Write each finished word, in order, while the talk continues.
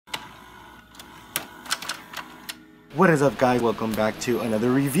What is up, guys? Welcome back to another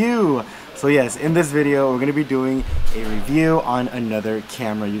review. So yes, in this video we're going to be doing a review on another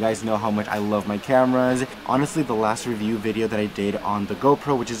camera. You guys know how much I love my cameras. Honestly, the last review video that I did on the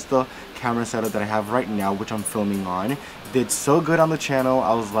GoPro, which is the camera setup that I have right now, which I'm filming on, did so good on the channel.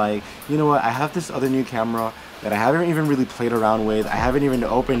 I was like, you know what, I have this other new camera that I haven't even really played around with. I haven't even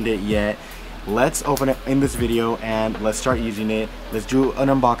opened it yet. Let's open it in this video and let's start using it. Let's do an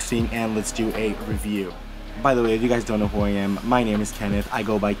unboxing and let's do a review. By the way, if you guys don't know who I am, my name is Kenneth. I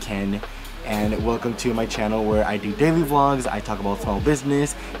go by Ken, and welcome to my channel where I do daily vlogs. I talk about small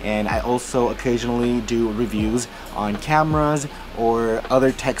business, and I also occasionally do reviews on cameras or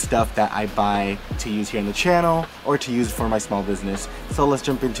other tech stuff that I buy to use here on the channel or to use for my small business. So let's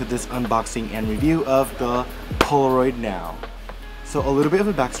jump into this unboxing and review of the Polaroid Now. So a little bit of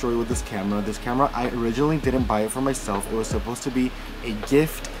a backstory with this camera. This camera, I originally didn't buy it for myself. It was supposed to be a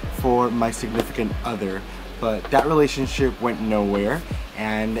gift for my significant other. But that relationship went nowhere,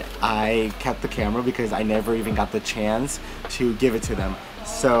 and I kept the camera because I never even got the chance to give it to them.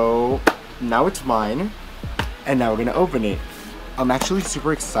 So now it's mine, and now we're gonna open it. I'm actually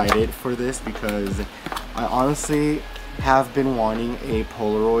super excited for this because I honestly have been wanting a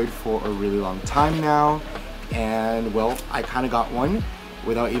Polaroid for a really long time now, and well, I kind of got one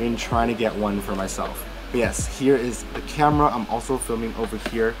without even trying to get one for myself. But yes, here is the camera. I'm also filming over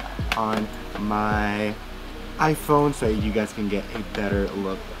here on my iPhone so you guys can get a better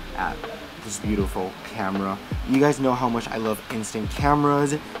look at this beautiful camera. You guys know how much I love instant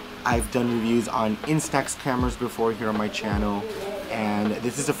cameras. I've done reviews on Instax cameras before here on my channel, and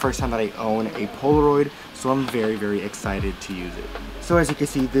this is the first time that I own a Polaroid, so I'm very excited to use it. So as you can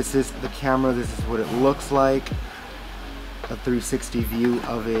see, this is the camera. This is what it looks like, a 360 view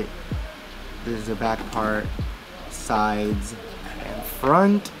of it. This is the back part, sides, and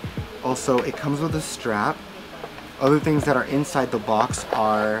front. Also, it comes with a strap. Other things that are inside the box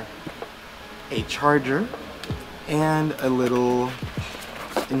are a charger and a little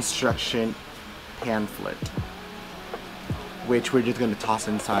instruction pamphlet, which we're just going to toss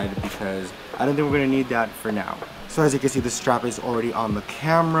inside because I don't think we're going to need that for now. So as you can see, the strap is already on the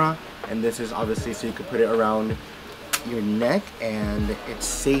camera, and this is obviously so you can put it around your neck and it's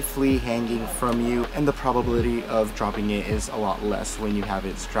safely hanging from you, and the probability of dropping it is a lot less when you have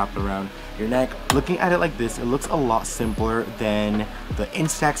it strapped around your neck. Looking at it like this, it looks a lot simpler than the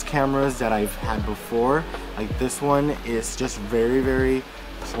Instax cameras that I've had before. Like, this one is just very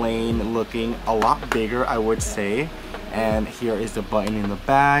plain looking, a lot bigger, I would say. And here is the button in the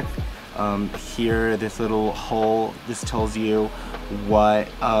back. Here, this little hole, this tells you what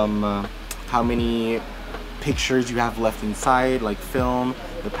how many pictures you have left inside, like film,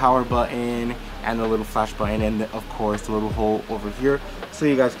 the power button, and the little flash button, and of course the little hole over here so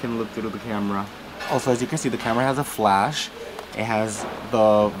you guys can look through the camera. Also, as you can see, the camera has a flash. It has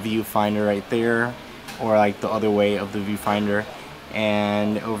the viewfinder right there, or like the other way of the viewfinder,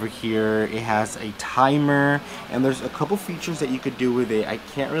 and over here it has a timer, and there's a couple features that you could do with it. I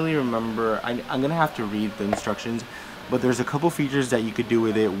can't really remember. I'm gonna have to read the instructions, but there's a couple features that you could do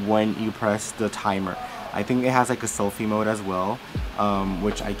with it when you press the timer. I think it has like a selfie mode as well,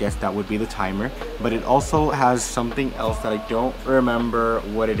 which I guess that would be the timer. But it also has something else that I don't remember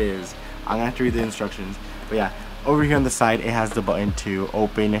what it is. I'm gonna have to read the instructions. But yeah, over here on the side, it has the button to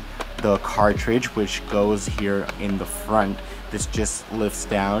open the cartridge, which goes here in the front. This just lifts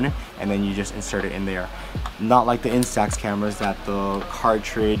down, and then you just insert it in there. Not like the Instax cameras that the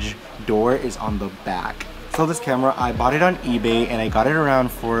cartridge door is on the back. So this camera, I bought it on eBay, and I got it around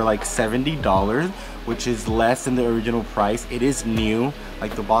for like $70, which is less than the original price. It is new,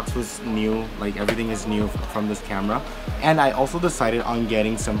 like the box was new, like everything is new from this camera. And I also decided on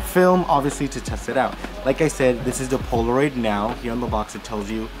getting some film, obviously, to test it out. Like I said, this is the Polaroid Now. Here on the box it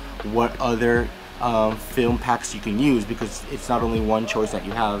tells you what other film packs you can use, because it's not only one choice that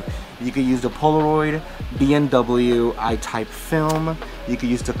you have. You could use the Polaroid B&W I-type film, you could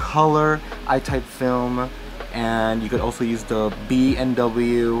use the color I-type film, and you could also use the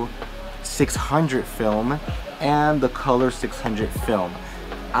B&W 600 film and the color 600 film.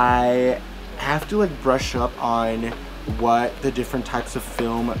 I have to like brush up on what the different types of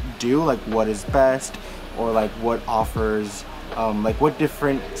film do, like what is best, or like what offers, like what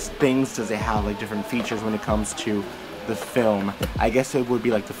different things does it have, like different features when it comes to the film. I guess it would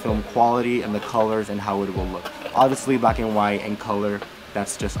be like the film quality and the colors and how it will look. Obviously black and white and color,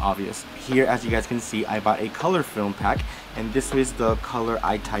 that's just obvious. Here, as you guys can see, I bought a color film pack, and this was the color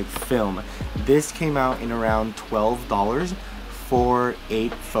I-type film. This came out in around $12 for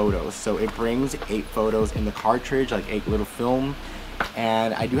 8 photos. So it brings 8 photos in the cartridge, like 8 little film,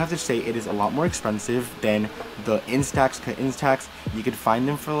 and I do have to say it is a lot more expensive than the Instax. You could find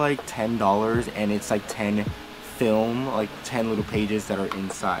them for like $10, and it's like 10 film, like 10 little pages that are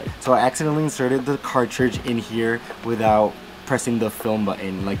inside. So I accidentally inserted the cartridge in here without pressing the film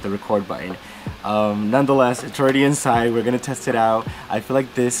button, like the record button. Nonetheless, it's already inside. We're gonna test it out. I feel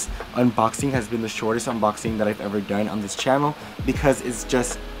like this unboxing has been the shortest unboxing that I've ever done on this channel because it's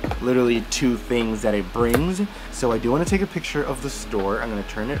just literally 2 things that it brings. So I do want to take a picture of the store. I'm gonna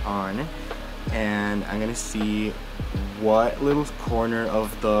turn it on and I'm gonna see what little corner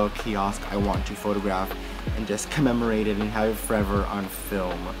of the kiosk I want to photograph and just commemorate it and have it forever on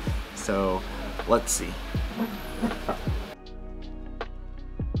film. So let's see.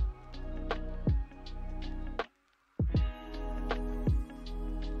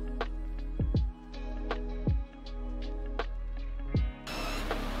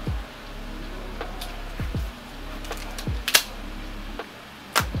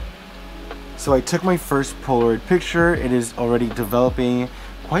 So I took my first Polaroid picture. It is already developing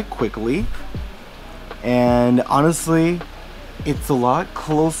quite quickly. And honestly, it's a lot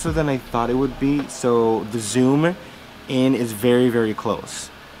closer than I thought it would be. So the zoom in is very, very close.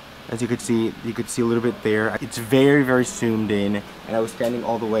 As you could see a little bit there. It's very, very zoomed in. And I was standing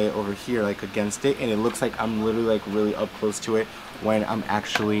all the way over here, like against it. And it looks like I'm literally like really up close to it when I'm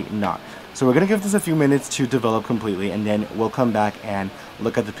actually not. So we're gonna give this a few minutes to develop completely, and then we'll come back and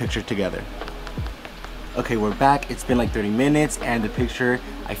look at the picture together. Okay, we're back. It's been like 30 minutes and the picture,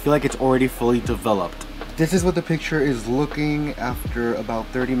 I feel like it's already fully developed. This is what the picture is looking after about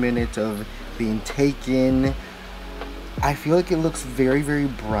 30 minutes of being taken. I feel like it looks very, very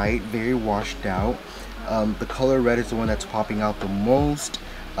bright, very washed out. The color red is the one that's popping out the most.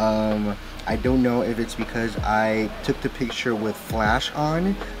 I don't know if it's because I took the picture with flash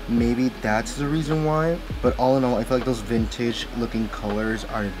on. Maybe that's the reason why. But all in all, I feel like those vintage looking colors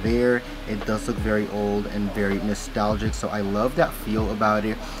are there. It does look very old and very nostalgic. So I love that feel about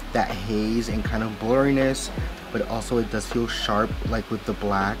it. That haze and kind of blurriness. But also it does feel sharp, like with the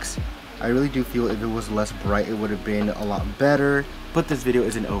blacks. I really do feel if it was less bright, it would have been a lot better. But this video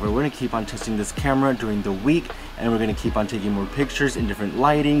isn't over. We're gonna keep on testing this camera during the week, and we're gonna keep on taking more pictures in different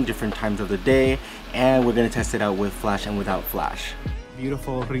lighting, different times of the day, and we're gonna test it out with flash and without flash.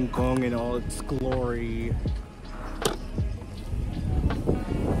 Beautiful Rincon in all its glory.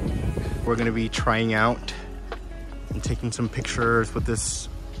 We're gonna be trying out and taking some pictures with this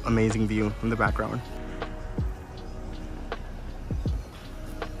amazing view in the background.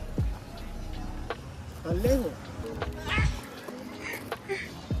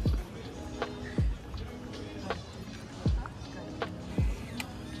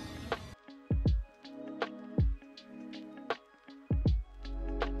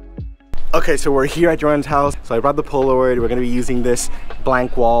 Okay, so we're here at Joanne's house. So I brought the Polaroid. We're gonna be using this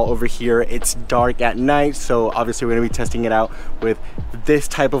blank wall over here. It's dark at night, so obviously we're gonna be testing it out with this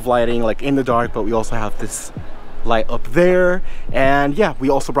type of lighting, like in the dark, but we also have this light up there. And yeah, we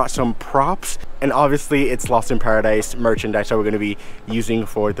also brought some props, and obviously it's Lost in Paradise merchandise that we're gonna be using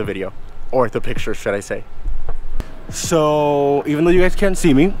for the video, or the picture, should I say. So even though you guys can't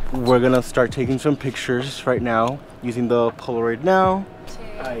see me, we're gonna start taking some pictures right now using the Polaroid Now.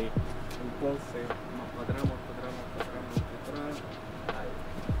 I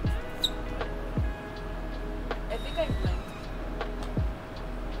think I blinked.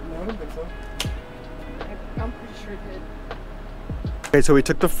 No, I don't think so. I'm pretty sure it did. Okay, so we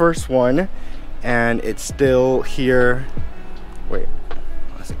took the first one, and it's still here. Wait,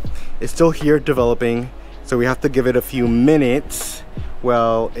 let's see. It's still here developing, so we have to give it a few minutes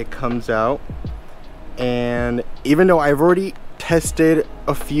while it comes out. And even though I've already tested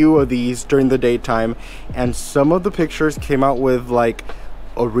a few of these during the daytime, and some of the pictures came out with like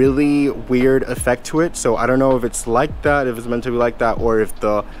a really weird effect to it, so I don't know if it's like that, if it's meant to be like that, or if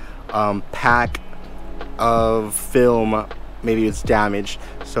the pack of film maybe it's damaged.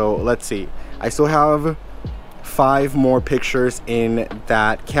 So let's see. I still have 5 more pictures in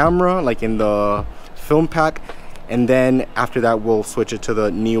that camera, like in the film pack, and then after that we'll switch it to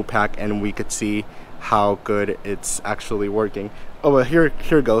the new pack and we could see how good it's actually working. Oh, well, here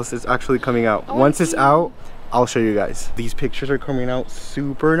it goes. It's actually coming out. Once it's out, I'll show you guys. These pictures are coming out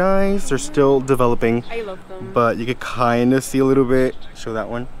super nice. They're still developing. I love them. But you could kind of see a little bit. Show that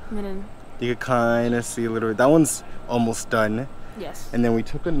one. Minute. You could kind of see a little bit. That one's almost done. Yes. And then we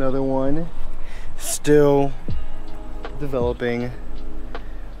took another one. Still developing.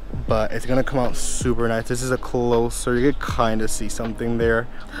 But it's gonna come out super nice. This is a closer. You could kind of see something there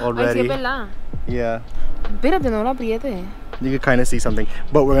already. Yeah. Espérate, no la apriete. You could kind of see something.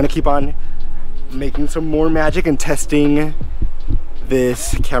 But we're gonna keep on making some more magic and testing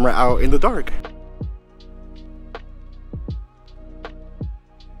this camera out in the dark.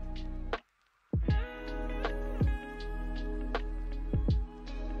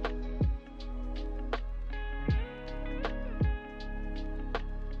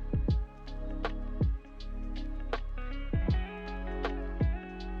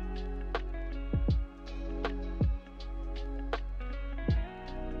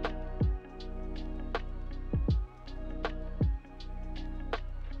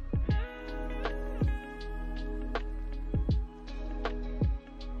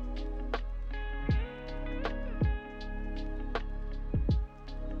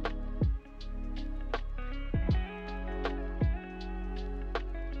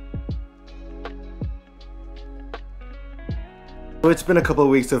 So it's been a couple of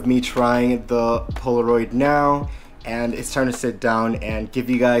weeks of me trying the Polaroid Now, and it's time to sit down and give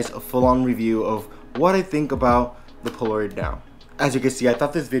you guys a full-on review of what I think about the Polaroid Now. As you can see, I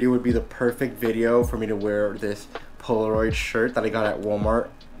thought this video would be the perfect video for me to wear this Polaroid shirt that I got at Walmart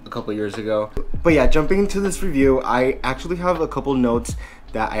a couple years ago. But yeah, jumping into this review, I actually have a couple notes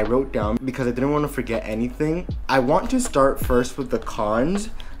that I wrote down because I didn't want to forget anything. I want to start first with the cons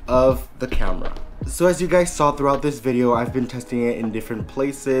of the camera. So as you guys saw throughout this video, I've been testing it in different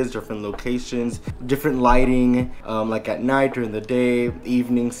places, different locations, different lighting, like at night, during the day,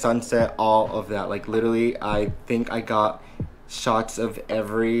 evening, sunset, all of that. Like literally, I think I got shots of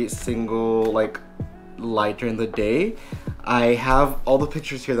every single like light during the day. I have all the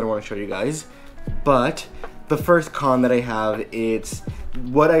pictures here that I want to show you guys, but the first con that I have, it's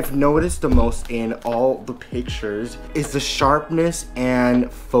what I've noticed the most in all the pictures is the sharpness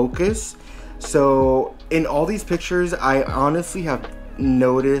and focus. So in all these pictures, I honestly have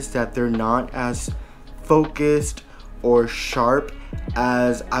noticed that they're not as focused or sharp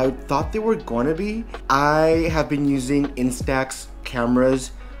as I thought they were going to be. I have been using Instax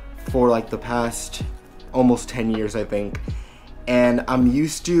cameras for like the past almost 10 years, I think. And I'm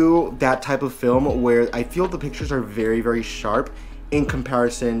used to that type of film where I feel the pictures are very, very sharp in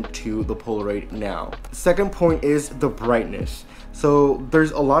comparison to the Polaroid Now. Second point is the brightness. So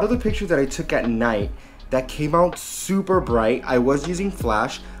there's a lot of the pictures that I took at night that came out super bright. I was using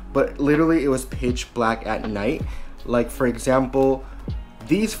flash, but literally it was pitch black at night. Like for example,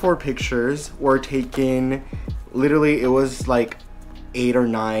 these 4 pictures were taken, literally it was like 8 or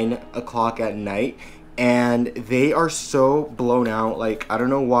 9 o'clock at night, and they are so blown out. Like I don't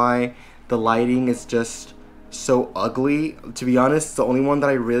know why the lighting is just so ugly. To be honest, the only one that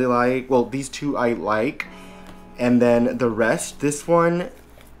I really like, well, these 2 I like, and then the rest, this one,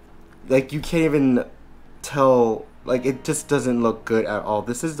 like you can't even tell, like it just doesn't look good at all.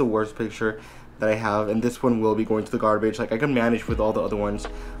 This is the worst picture that I have, and this one will be going to the garbage. Like I can manage with all the other ones,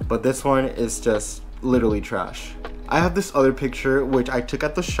 but this one is just literally trash. I have this other picture which I took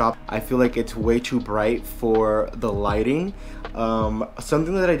at the shop. I feel like it's way too bright for the lighting.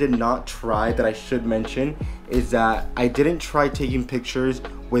 Something that I did not try that I should mention is that I didn't try taking pictures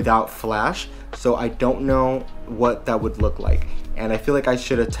without flash, so I don't know what that would look like, and I feel like I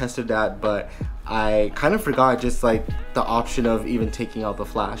should have tested that, but I kind of forgot just like the option of even taking out the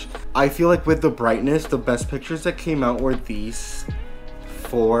flash. I feel like with the brightness, the best pictures that came out were these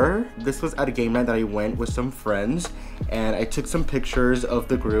 4. This was at a game night that I went with some friends, and I took some pictures of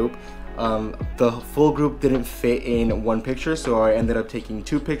the group. The full group didn't fit in one picture, so I ended up taking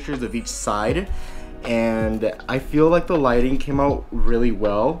 2 pictures of each side, and I feel like the lighting came out really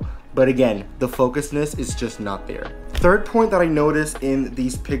well, but again, the focusness is just not there. Third point that I noticed in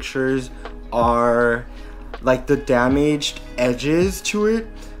these pictures are like the damaged edges to it.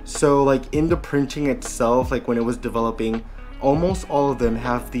 So like in the printing itself, like when it was developing, almost all of them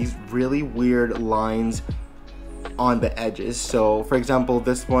have these really weird lines on the edges. So for example,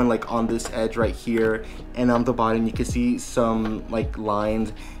 this one, like on this edge right here and on the bottom, you can see some like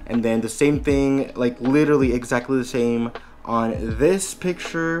lines, and then the same thing, like literally exactly the same on this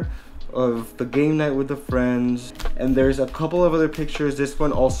picture of the game night with the friends. And there's a couple of other pictures. This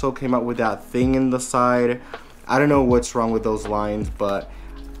one also came out with that thing in the side. I don't know what's wrong with those lines, but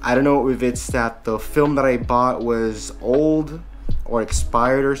I don't know if it's that the film that I bought was old or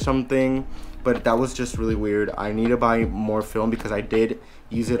expired or something, but that was just really weird. I need to buy more film because I did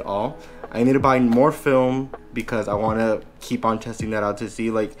use it all. I need to buy more film because I want to keep on testing that out to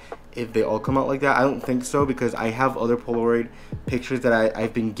see like if they all come out like that. I don't think so, because I have other Polaroid pictures that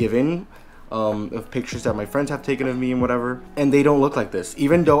I've been given of pictures that my friends have taken of me and whatever, and they don't look like this,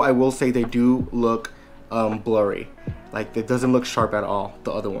 even though I will say they do look blurry. Like it doesn't look sharp at all,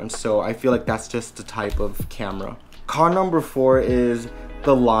 the other ones. So I feel like that's just the type of camera. Con number 4 is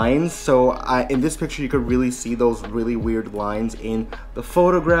the lines. So in this picture you could really see those really weird lines in the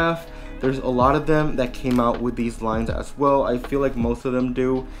photograph. There's a lot of them that came out with these lines as well. I feel like most of them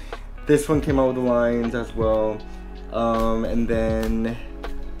do. This one came out with the lines as well. And then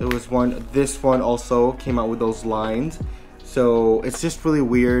there was this one also came out with those lines. So it's just really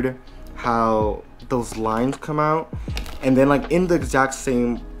weird how those lines come out and then like in the exact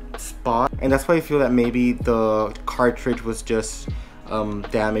same spot. And that's why I feel that maybe the cartridge was just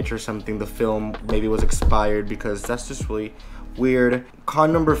damaged or something. The film maybe was expired, because that's just really weird.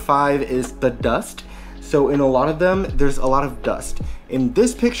 Con number 5 is the dust. So in a lot of them, there's a lot of dust. In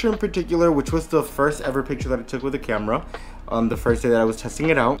this picture in particular, which was the first ever picture that I took with the camera, the first day that I was testing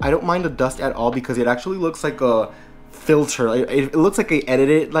it out, I don't mind the dust at all because it actually looks like a filter. It looks like they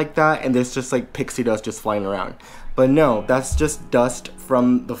edited it like that and there's just like pixie dust just flying around. But no, that's just dust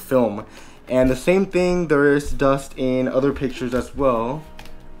from the film. And the same thing, there is dust in other pictures as well.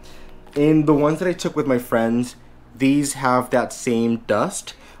 In the ones that I took with my friends, these have that same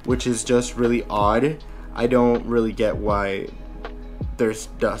dust, which is just really odd. I don't really get why there's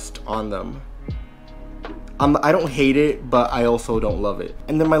dust on them. I don't hate it, but I also don't love it.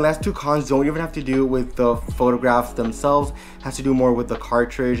 And then my last 2 cons don't even have to do with the photographs themselves. It has to do more with the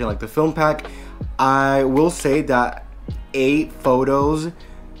cartridge and like the film pack. I will say that 8 photos,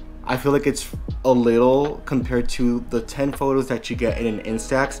 I feel like it's a little compared to the 10 photos that you get in an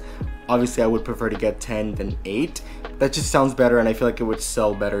Instax. Obviously I would prefer to get 10 than 8. That just sounds better, and I feel like it would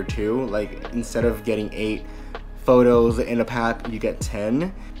sell better too. Like instead of getting 8 photos in a pack, you get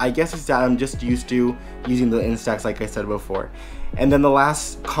 10. I guess it's that I'm just used to using the Instax like I said before. And then the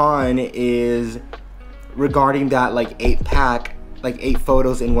last con is regarding that like 8 pack, like 8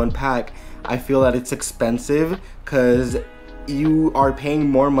 photos in one pack. I feel that it's expensive because you are paying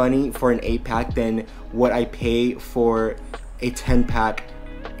more money for an 8 pack than what I pay for a 10 pack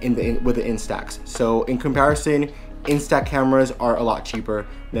with the Instax. So in comparison, Instax cameras are a lot cheaper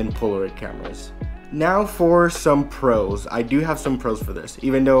than Polaroid cameras. Now for some pros. I do have some pros for this,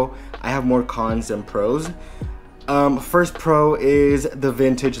 even though I have more cons than pros. First pro is the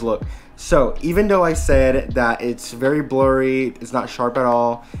vintage look. So even though I said that it's very blurry, it's not sharp at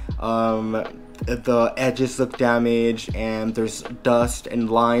all, the edges look damaged and there's dust and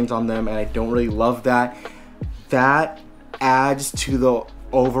lines on them, and I don't really love that. That adds to the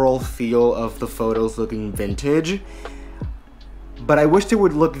overall feel of the photos looking vintage. But I wish they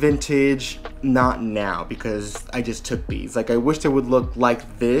would look vintage, not now, because I just took these. Like I wish they would look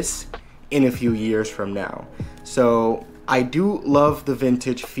like this in a few years from now. So I do love the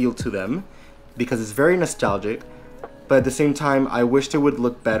vintage feel to them because it's very nostalgic, but at the same time I wish they would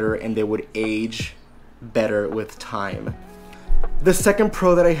look better and they would age better with time. The second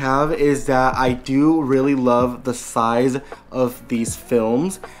pro that I have is that I do really love the size of these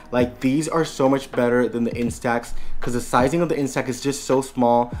films. Like these are so much better than the Instax because the sizing of the Instax is just so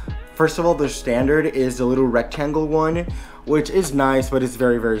small. First of all, their standard is the little rectangle one, which is nice, but it's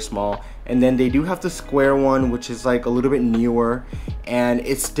very, very small. And then they do have the square one, which is like a little bit newer, and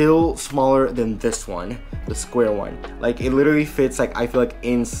it's still smaller than this one, the square one. Like it literally fits, like I feel like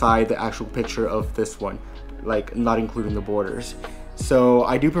inside the actual picture of this one, like not including the borders. So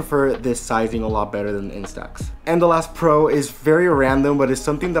I do prefer this sizing a lot better than the Instax. And the last pro is very random, but it's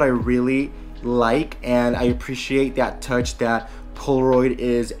something that I really like, and I appreciate that touch that Polaroid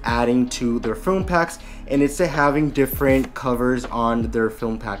is adding to their film packs, and it's having different covers on their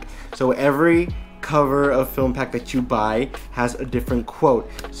film pack. So every cover of film pack that you buy has a different quote.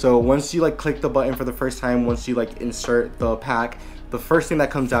 So once you like click the button for the first time, once you like insert the pack, the first thing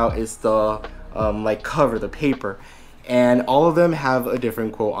that comes out is the like cover, the paper, and all of them have a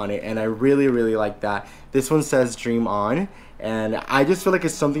different quote on it, and I really, really like that. This one says "Dream On," and I just feel like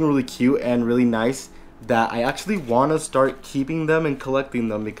it's something really cute and really nice that I actually want to start keeping them and collecting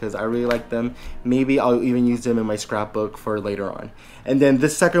them because I really like them. Maybe I'll even use them in my scrapbook for later on. And then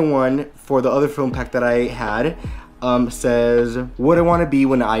this second one for the other film pack that I had says "What I want to be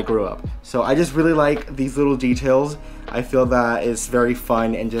when I grow up." So I just really like these little details. I feel that it's very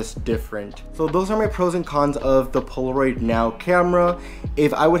fun and just different. So those are my pros and cons of the Polaroid Now camera.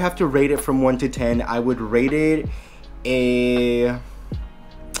 If I would have to rate it from 1 to 10, I would rate it a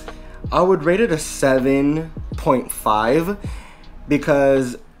 7.5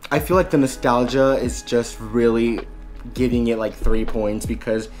 because I feel like the nostalgia is just really giving it like 3 points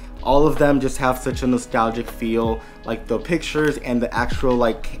because all of them just have such a nostalgic feel. Like the pictures and the actual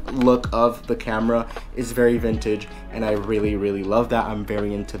like look of the camera is very vintage, and I really, really love that. I'm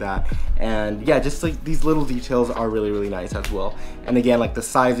very into that. And yeah, just like these little details are really, really nice as well. And again, like the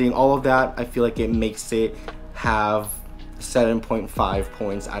sizing, all of that, I feel like it makes it have 7.5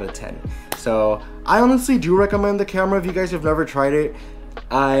 points out of 10. So I honestly do recommend the camera. If you guys have never tried it,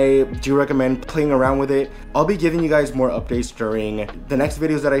 I do recommend playing around with it. I'll be giving you guys more updates during the next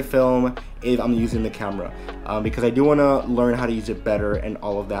videos that I film if I'm using the camera, because I do want to learn how to use it better and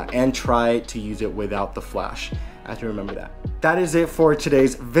all of that, and try to use it without the flash. I have to remember that. That is it for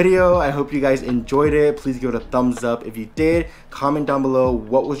today's video. I hope you guys enjoyed it. Please give it a thumbs up if you did. Comment down below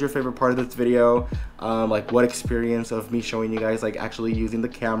what was your favorite part of this video, like what experience of me showing you guys like actually using the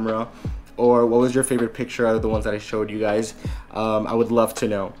camera, or what was your favorite picture out of the ones that I showed you guys. I would love to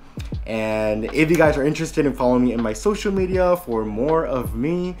know. And if you guys are interested in following me in my social media for more of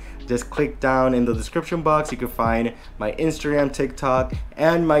me, just click down in the description box. You can find my Instagram, TikTok,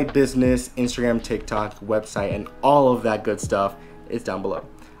 and my business Instagram, TikTok, website, and all of that good stuff is down below.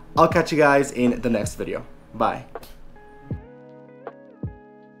 I'll catch you guys in the next video. Bye.